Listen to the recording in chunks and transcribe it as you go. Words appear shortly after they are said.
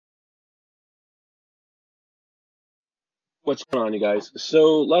What's going on, you guys?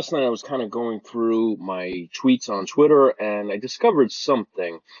 So last night I was kind of going through my tweets on Twitter and I discovered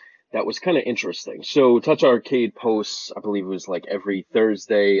something that was kind of interesting. So Touch Arcade posts, I believe it was like every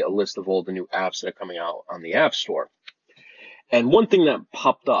Thursday, a list of all the new apps that are coming out on the App Store. And one thing that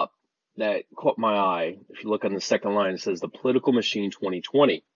popped up that caught my eye, if you look on the second line, it says the Political Machine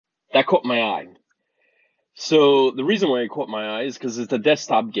 2020. That caught my eye. So the reason why it caught my eye is because it's a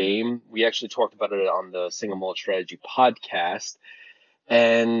desktop game. We actually talked about it on the Single Malt Strategy podcast,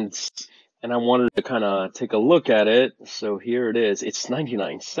 and I wanted to kind of take a look at it. So here it is. It's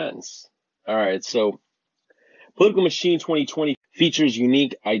 99 cents. All right, so Political Machine 2020 features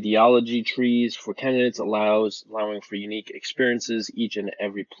unique ideology trees for candidates, allowing for unique experiences. Each and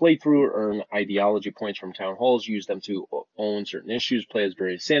every playthrough earn ideology points from town halls. Use them to own certain issues. Play as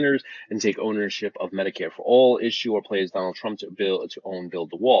Bernie Sanders and take ownership of Medicare for All issue, or play as Donald Trump to build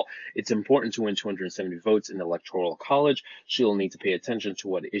the wall. It's important to win 270 votes in the Electoral College. She'll need to pay attention to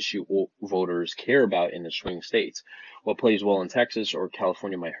what issue voters care about in the swing states. What plays well in Texas or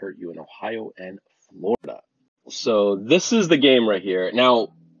California might hurt you in Ohio and Florida. So this is the game right here. Now,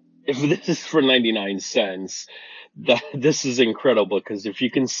 if this is for 99 cents, this is incredible, because if you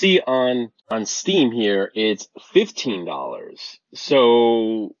can see on Steam here, it's $15.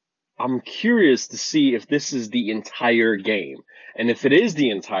 So I'm curious to see if this is the entire game. And if it is the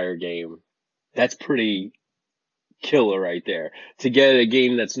entire game, that's pretty killer right there. To get a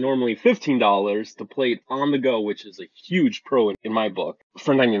game that's normally $15 to play it on the go, which is a huge pro in my book,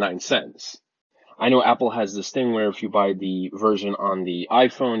 for 99 cents. I know Apple has this thing where if you buy the version on the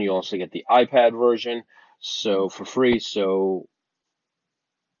iPhone, you also get the iPad version, so for free. So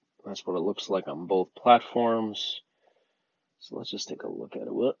that's what it looks like on both platforms. So let's just take a look at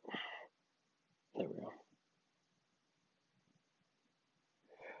it. Whoop. There we go.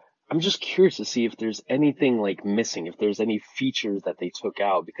 I'm just curious to see if there's anything like missing, if there's any features that they took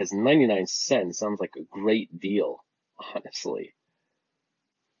out, because 99 cents sounds like a great deal, honestly.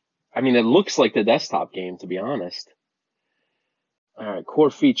 I mean, it looks like the desktop game, to be honest. All right,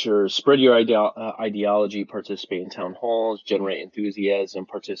 core features: spread your ideology, participate in town halls, generate enthusiasm,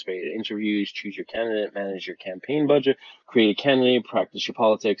 participate in interviews, choose your candidate, manage your campaign budget, create a candidate, practice your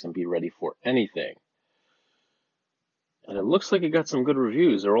politics, and be ready for anything. And it looks like it got some good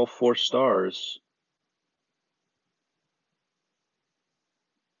reviews. They're all 4 stars.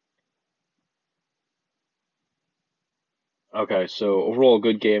 Okay, so overall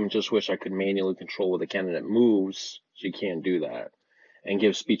good game. Just wish I could manually control where the candidate moves, so you can't do that. And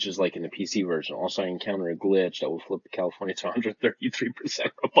give speeches like in the PC version. Also, I encountered a glitch that will flip California to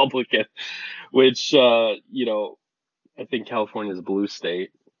 133% Republican, which, I think California is a blue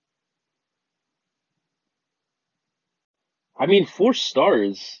state. I mean, 4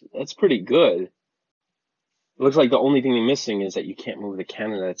 stars, that's pretty good. It looks like the only thing missing is that you can't move the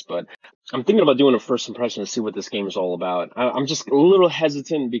candidates, but I'm thinking about doing a first impression to see what this game is all about. I'm just a little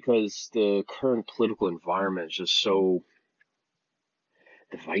hesitant because the current political environment is just so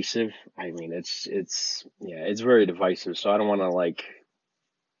divisive. I mean, it's very divisive. So I don't want to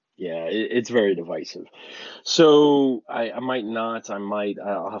it's very divisive. So I might not,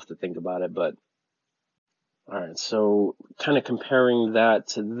 I'll have to think about it, but all right. So kind of comparing that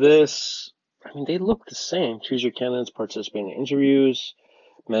to this, I mean, they look the same. Choose your candidates, participate in interviews,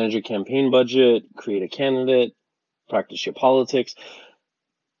 manage your campaign budget, create a candidate, practice your politics.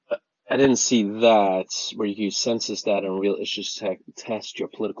 I didn't see that where you use census data and real issues to test your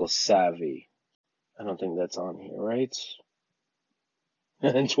political savvy. I don't think that's on here, right?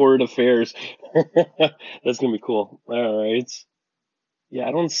 And torrid affairs. That's gonna be cool. All right. Yeah,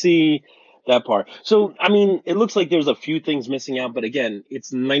 I don't see that part. So, I mean, it looks like there's a few things missing out, but again,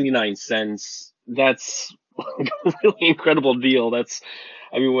 it's 99 cents. That's a really incredible deal. That's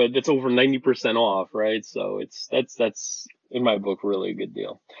over 90% off, right? So that's in my book really a good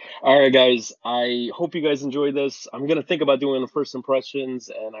deal. All right, guys, I hope you guys enjoyed this. I'm gonna think about doing the first impressions,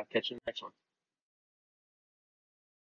 and I'll catch you in the next one.